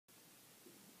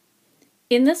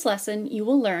In this lesson, you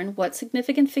will learn what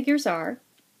significant figures are,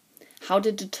 how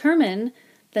to determine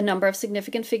the number of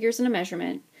significant figures in a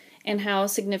measurement, and how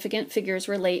significant figures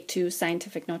relate to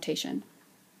scientific notation.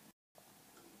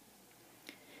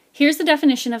 Here's the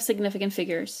definition of significant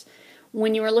figures.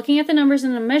 When you are looking at the numbers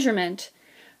in a measurement,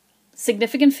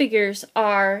 significant figures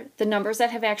are the numbers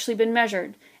that have actually been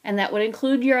measured, and that would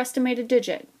include your estimated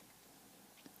digit.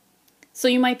 So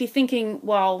you might be thinking,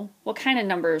 well, what kind of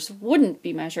numbers wouldn't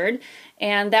be measured?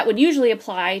 And that would usually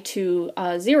apply to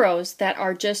zeros that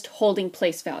are just holding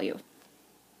place value.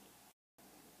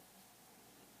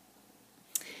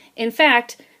 In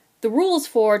fact, the rules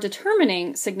for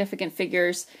determining significant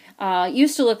figures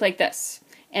used to look like this,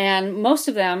 and most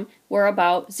of them were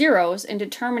about zeros and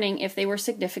determining if they were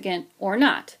significant or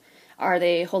not. Are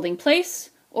they holding place,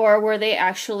 or were they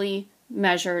actually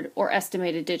measured or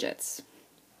estimated digits?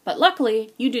 But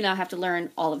luckily, you do not have to learn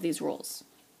all of these rules.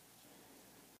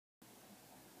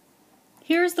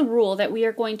 Here's the rule that we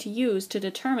are going to use to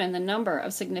determine the number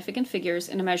of significant figures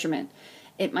in a measurement.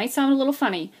 It might sound a little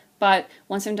funny, but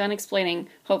once I'm done explaining,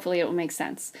 hopefully it will make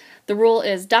sense. The rule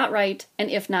is dot right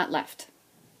and if not left.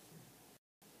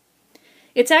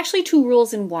 It's actually two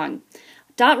rules in one.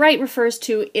 Dot right refers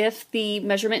to if the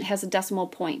measurement has a decimal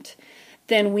point.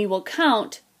 Then we will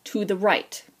count to the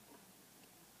right.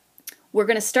 We're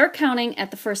going to start counting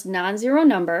at the first non-zero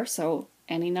number, so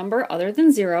any number other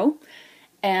than 0.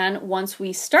 And once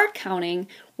we start counting,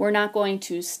 we're not going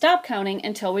to stop counting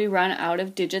until we run out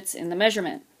of digits in the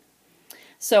measurement.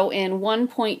 So in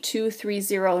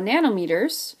 1.230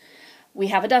 nanometers, we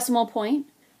have a decimal point,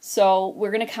 so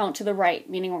we're going to count to the right,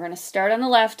 meaning we're going to start on the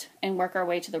left and work our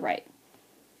way to the right.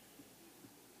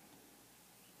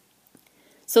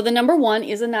 So the number 1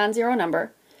 is a non-zero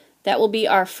number. That will be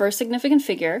our first significant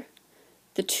figure.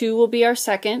 The 2 will be our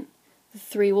second, the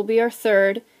 3 will be our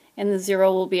third, and the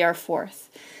 0 will be our fourth.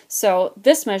 So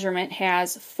this measurement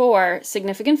has 4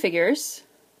 significant figures,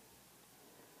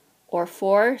 or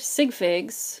 4 Sig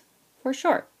Figs for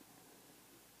short.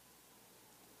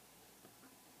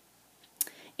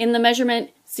 In the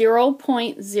measurement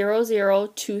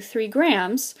 0.0023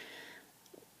 grams,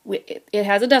 it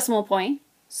has a decimal point,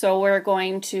 so we're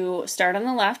going to start on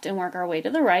the left and work our way to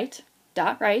the right,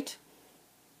 dot right.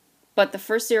 But the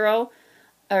first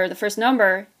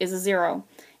number is a 0,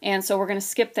 and so we're going to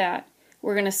skip that.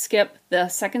 We're going to skip the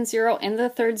second 0 and the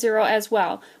third 0 as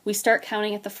well. We start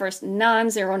counting at the first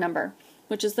non-zero number,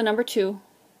 which is the number 2,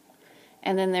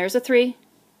 and then there's a 3,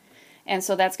 and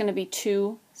so that's going to be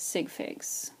 2 Sig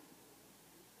Figs.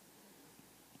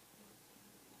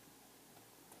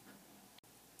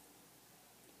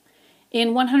 In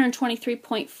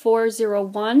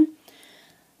 123.401,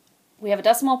 we have a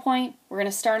decimal point. We're going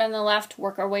to start on the left,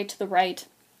 work our way to the right.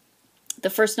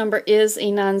 The first number is a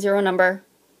non-zero number.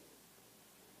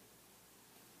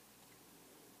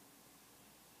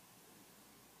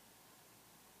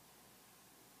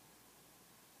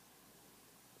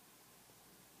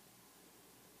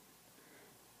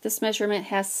 This measurement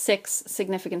has 6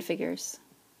 significant figures.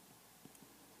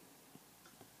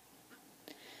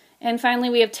 And finally,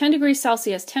 we have 10 degrees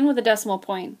Celsius, 10 with a decimal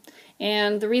point.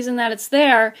 And the reason that it's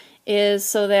there is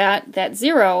so that that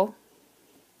 0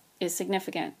 is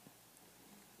significant.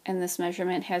 And this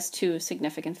measurement has 2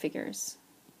 significant figures.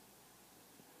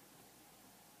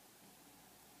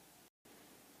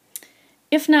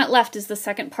 If not left is the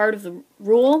second part of the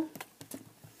rule.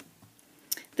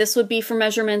 This would be for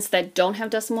measurements that don't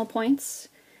have decimal points.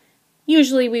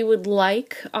 Usually we would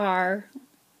like our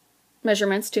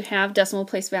measurements to have decimal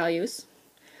place values,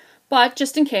 but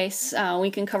just in case,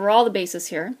 we can cover all the bases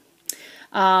here.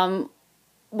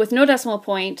 With no decimal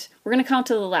point, we're going to count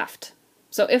to the left.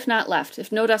 So if not left,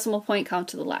 if no decimal point, count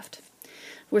to the left.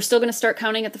 We're still going to start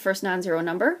counting at the first non-zero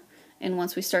number, and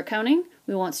once we start counting,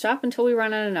 we won't stop until we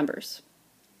run out of numbers.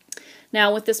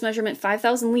 Now with this measurement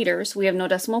 5,000 liters, we have no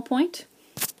decimal point,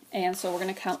 and so we're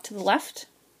going to count to the left.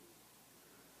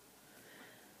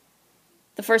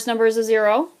 The first number is a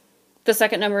 0. The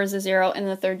second number is a 0, and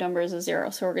the third number is a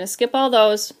 0. So we're going to skip all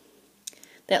those.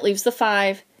 That leaves the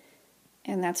 5,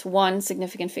 and that's 1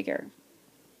 significant figure.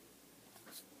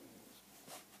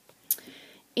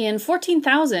 In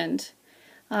 14,000,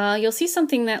 you'll see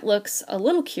something that looks a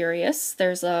little curious.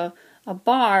 There's a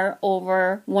bar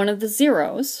over one of the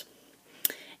zeros,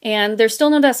 and there's still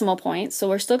no decimal point, so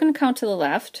we're still going to count to the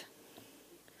left.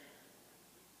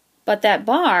 But that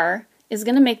bar is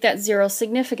going to make that 0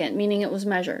 significant, meaning it was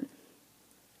measured.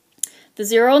 The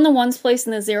 0 in the ones place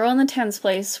and the 0 in the tens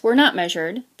place were not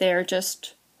measured. They're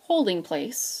just holding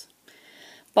place.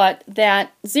 But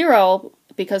that 0,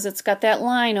 because it's got that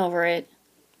line over it,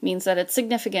 means that it's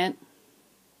significant.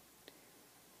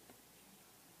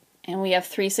 And we have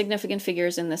 3 significant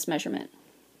figures in this measurement.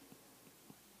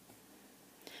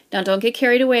 Now don't get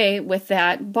carried away with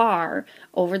that bar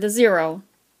over the 0.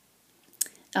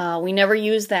 We never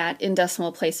use that in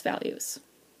decimal place values.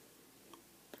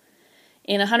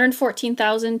 In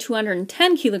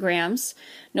 114,210 kilograms,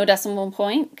 no decimal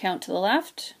point, count to the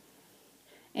left.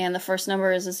 And the first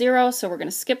number is a 0, so we're going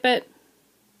to skip it.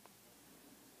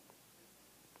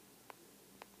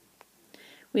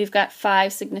 We've got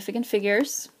 5 significant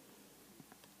figures.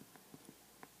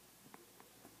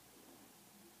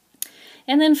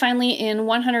 And then finally, in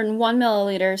 101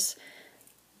 milliliters,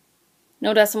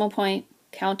 no decimal point,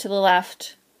 count to the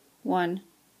left, 1,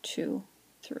 2,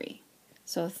 3.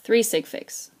 So 3 Sig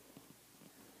Figs.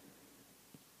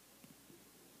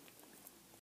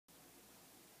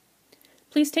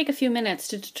 Please take a few minutes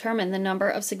to determine the number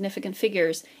of significant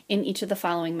figures in each of the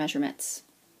following measurements.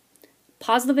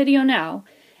 Pause the video now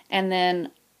and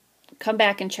then come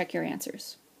back and check your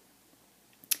answers.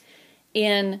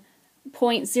 In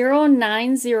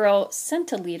 0.090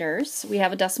 centiliters, we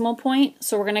have a decimal point,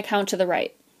 so we're going to count to the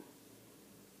right.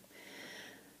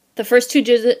 The first 2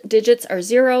 digits are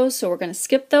zeros, so we're going to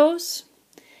skip those.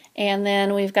 And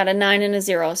then we've got a 9 and a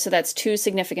 0, so that's 2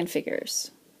 significant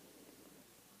figures.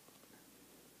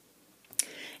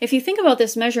 If you think about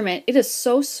this measurement, it is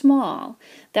so small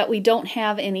that we don't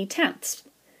have any tenths.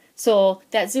 So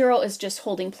that 0 is just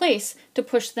holding place to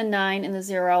push the 9 and the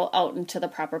 0 out into the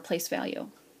proper place value.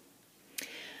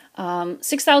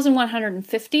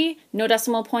 6,150, no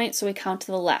decimal point, so we count to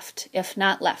the left, if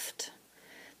not left.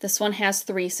 This one has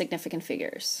 3 significant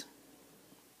figures.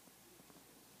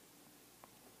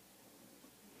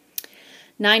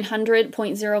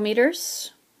 900.0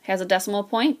 meters has a decimal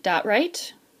point, dot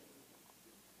right.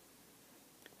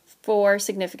 4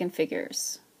 significant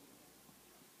figures.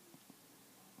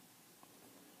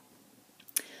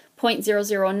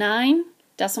 0.009,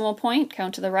 decimal point,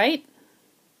 count to the right.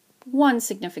 1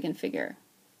 significant figure.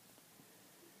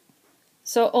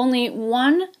 So only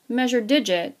 1 measured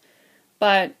digit,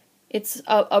 but it's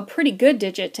a pretty good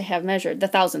digit to have measured, the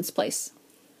thousandths place.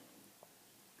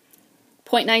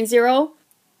 0.90,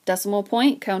 decimal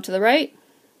point, count to the right.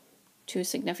 2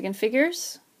 significant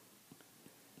figures.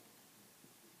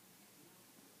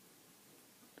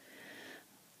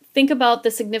 Think about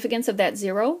the significance of that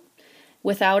 0.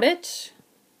 Without it,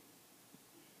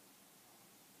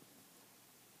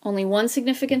 only 1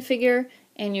 significant figure,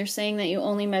 and you're saying that you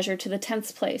only measure to the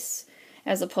tenths place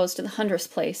as opposed to the hundredths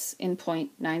place in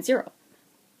 0.90.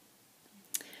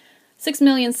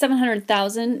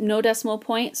 6,700,000, no decimal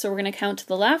point, so we're going to count to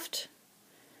the left.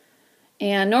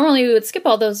 And normally we would skip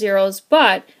all those zeros,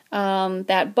 but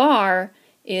that bar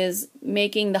is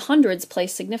making the hundreds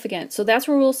place significant. So that's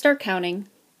where we'll start counting.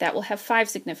 That will have 5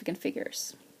 significant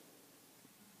figures.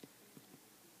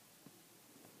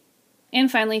 And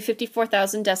finally,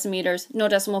 54,000 decimeters, no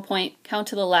decimal point, count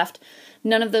to the left.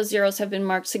 None of those zeros have been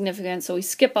marked significant, so we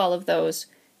skip all of those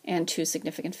and 2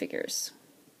 significant figures.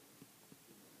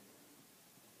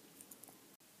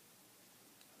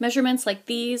 Measurements like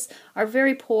these are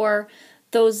very poor.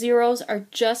 Those zeros are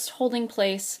just holding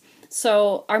place,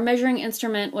 so our measuring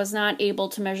instrument was not able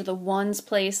to measure the ones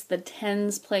place, the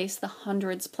tens place, the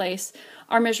hundreds place.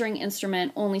 Our measuring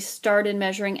instrument only started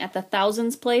measuring at the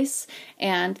thousands place,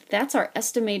 and that's our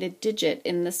estimated digit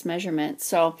in this measurement.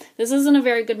 So this isn't a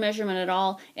very good measurement at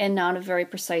all, and not a very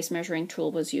precise measuring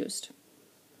tool was used.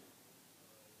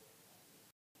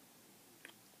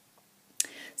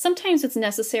 Sometimes it's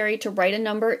necessary to write a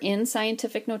number in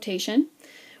scientific notation.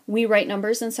 We write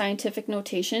numbers in scientific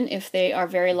notation if they are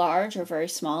very large or very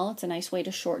small. It's a nice way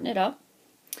to shorten it up.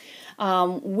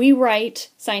 We write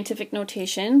scientific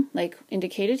notation, like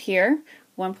indicated here,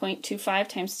 1.25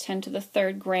 times 10 to the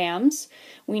third grams.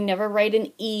 We never write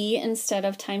an E instead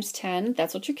of times 10.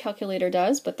 That's what your calculator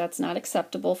does, but that's not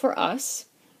acceptable for us.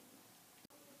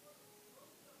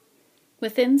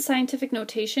 Within scientific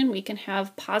notation, we can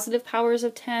have positive powers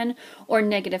of 10 or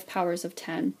negative powers of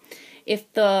 10.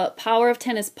 If the power of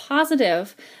 10 is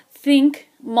positive, think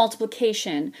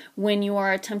multiplication when you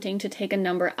are attempting to take a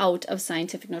number out of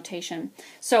scientific notation.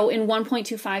 So in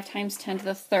 1.25 times 10 to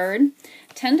the third,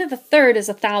 10 to the third is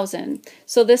 1,000.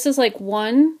 So this is like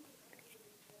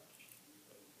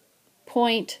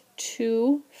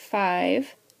 1.25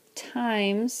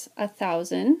 times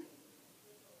 1,000.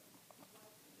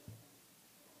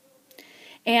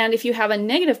 And if you have a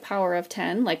negative power of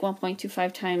 10, like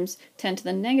 1.25 times 10 to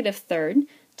the negative third,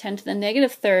 10 to the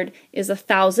negative third is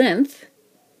 1,000th.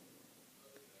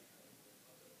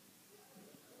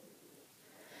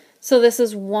 So this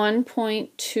is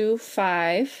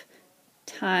 1.25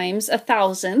 times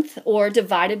 1,000th, or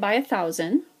divided by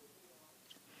 1,000.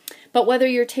 But whether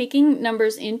you're taking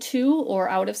numbers into or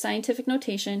out of scientific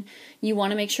notation, you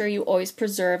want to make sure you always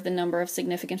preserve the number of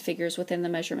significant figures within the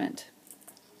measurement.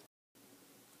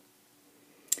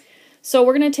 So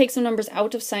we're going to take some numbers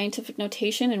out of scientific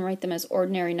notation and write them as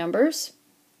ordinary numbers.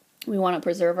 We want to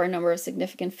preserve our number of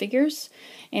significant figures,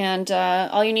 and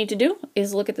all you need to do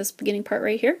is look at this beginning part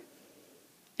right here,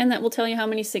 and that will tell you how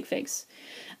many sig figs.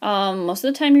 Most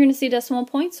of the time you're going to see decimal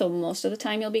points, so most of the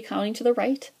time you'll be counting to the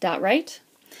right, dot right.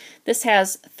 This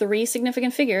has 3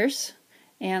 significant figures,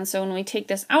 and so when we take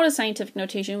this out of scientific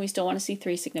notation, we still want to see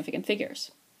 3 significant figures.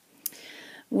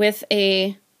 With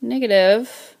a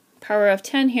negative power of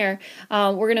 10 here,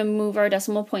 we're going to move our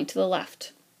decimal point to the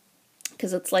left,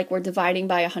 because it's like we're dividing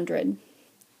by 100.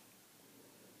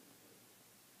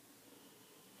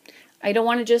 I don't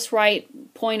want to just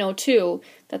write 0.02,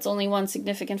 that's only one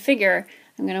significant figure.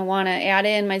 I'm going to want to add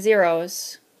in my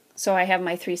zeros so I have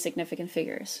my 3 significant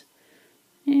figures.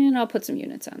 And I'll put some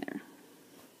units on there.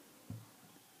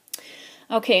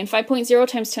 Okay, and 5.0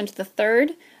 times 10 to the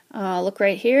third, look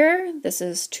right here, this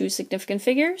is 2 significant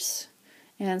figures.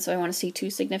 And so I want to see 2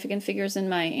 significant figures in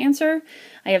my answer.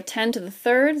 I have 10 to the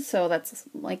third, so that's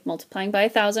like multiplying by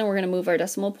 1,000. We're going to move our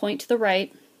decimal point to the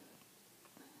right.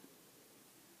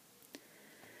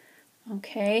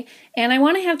 Okay, and I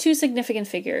want to have 2 significant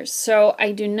figures, so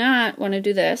I do not want to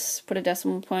do this, put a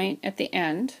decimal point at the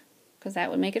end, because that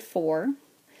would make it 4.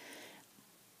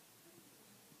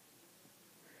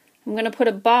 I'm going to put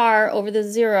a bar over the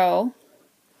 0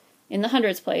 in the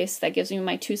hundreds place. That gives me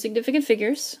my 2 significant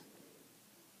figures.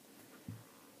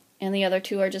 And the other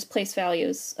 2 are just place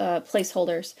values,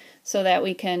 placeholders, so that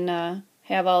we can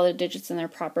have all the digits in their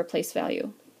proper place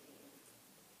value.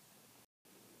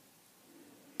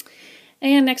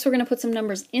 And next we're going to put some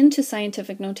numbers into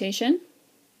scientific notation.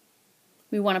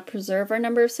 We want to preserve our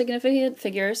number of significant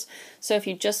figures. So if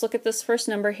you just look at this first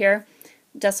number here,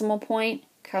 decimal point,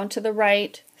 count to the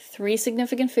right, 3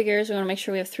 significant figures. We want to make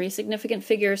sure we have 3 significant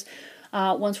figures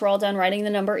once we're all done writing the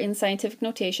number in scientific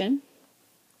notation.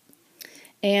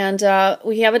 And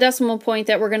we have a decimal point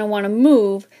that we're going to want to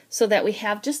move so that we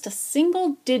have just a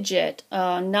single digit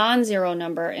non-zero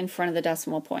number in front of the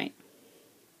decimal point.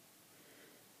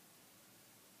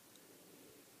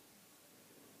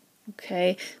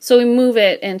 Okay, so we move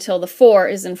it until the 4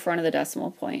 is in front of the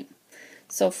decimal point.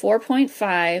 So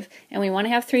 4.5, and we want to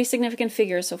have 3 significant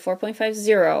figures, so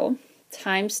 4.50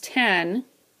 times 10,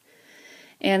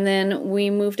 and then we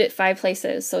moved it 5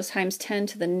 places, so it's times 10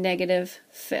 to the negative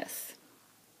 5th.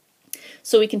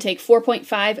 So we can take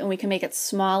 4.5 and we can make it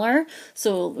smaller,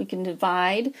 so we can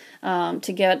divide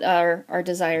to get our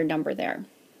desired number there.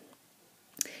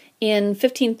 In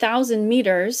 15,000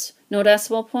 meters, no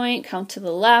decimal point, count to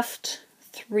the left,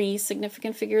 3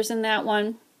 significant figures in that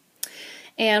one.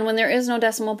 And when there is no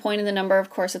decimal point in the number,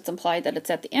 of course, it's implied that it's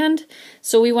at the end.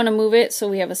 So we want to move it so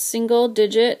we have a single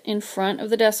digit in front of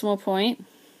the decimal point.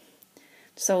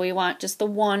 So we want just the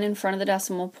 1 in front of the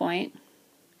decimal point.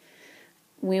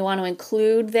 We want to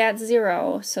include that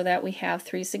 0 so that we have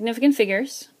 3 significant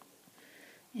figures.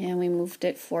 And we moved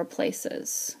it 4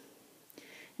 places.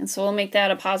 And so we'll make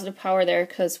that a positive power there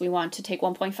because we want to take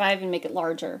 1.5 and make it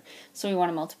larger. So we want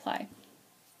to multiply.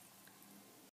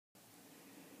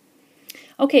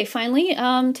 Okay, finally,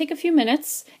 take a few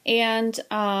minutes and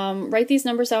write these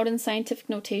numbers out in scientific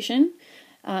notation,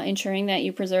 ensuring that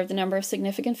you preserve the number of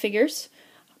significant figures.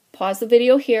 Pause the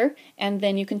video here, and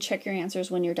then you can check your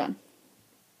answers when you're done.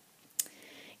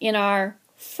 In our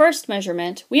first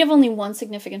measurement, we have only 1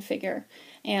 significant figure,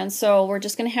 and so we're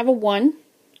just going to have a 1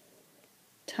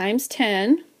 times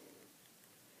 10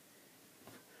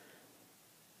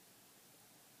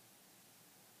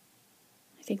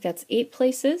 I think that's 8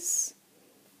 places.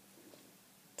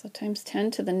 So times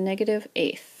 10 to the negative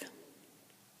 8th.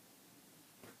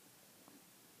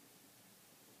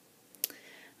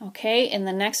 Okay, in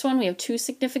the next one we have 2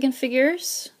 significant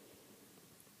figures.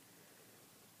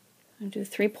 I'll do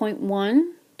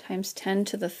 3.1 times 10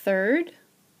 to the 3rd.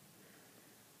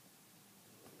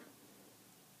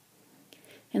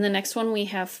 In the next one we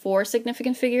have 4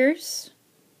 significant figures.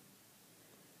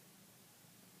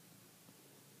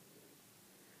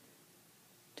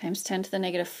 Times 10 to the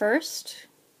negative 1st.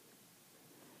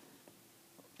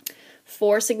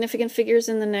 4 significant figures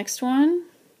in the next one.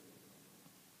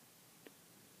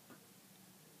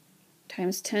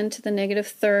 Times 10 to the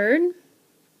negative 3rd.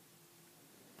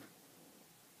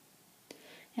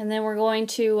 And then we're going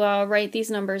to write these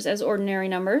numbers as ordinary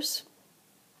numbers.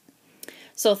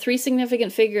 So 3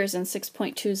 significant figures in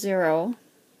 6.20.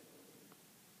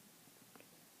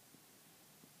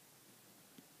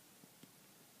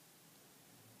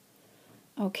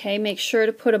 Okay, make sure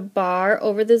to put a bar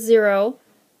over the 0.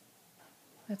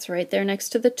 That's right there next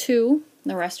to the 2.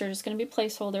 The rest are just going to be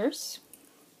placeholders.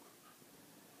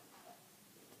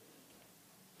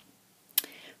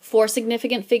 4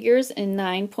 significant figures in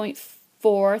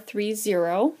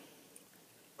 9.430.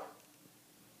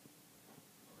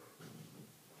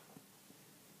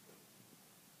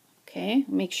 Okay,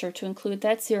 make sure to include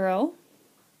that 0.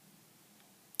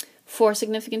 4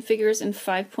 significant figures in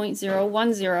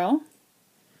 5.010.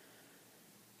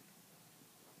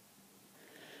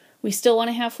 We still want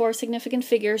to have 4 significant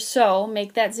figures, so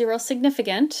make that 0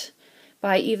 significant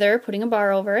by either putting a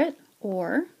bar over it,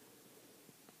 or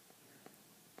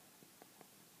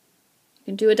you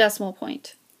can do a decimal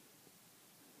point.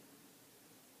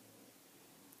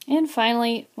 And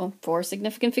finally, well, 4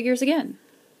 significant figures again.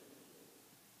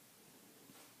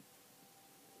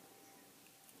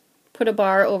 Put a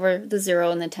bar over the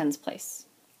 0 in the tens place.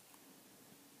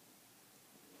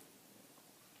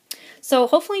 So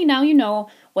hopefully now you know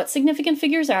what significant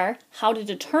figures are, how to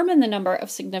determine the number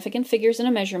of significant figures in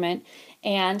a measurement,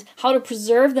 and how to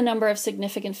preserve the number of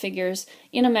significant figures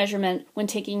in a measurement when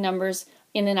taking numbers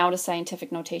in and out of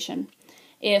scientific notation.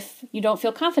 If you don't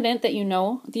feel confident that you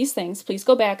know these things, please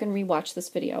go back and rewatch this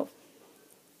video.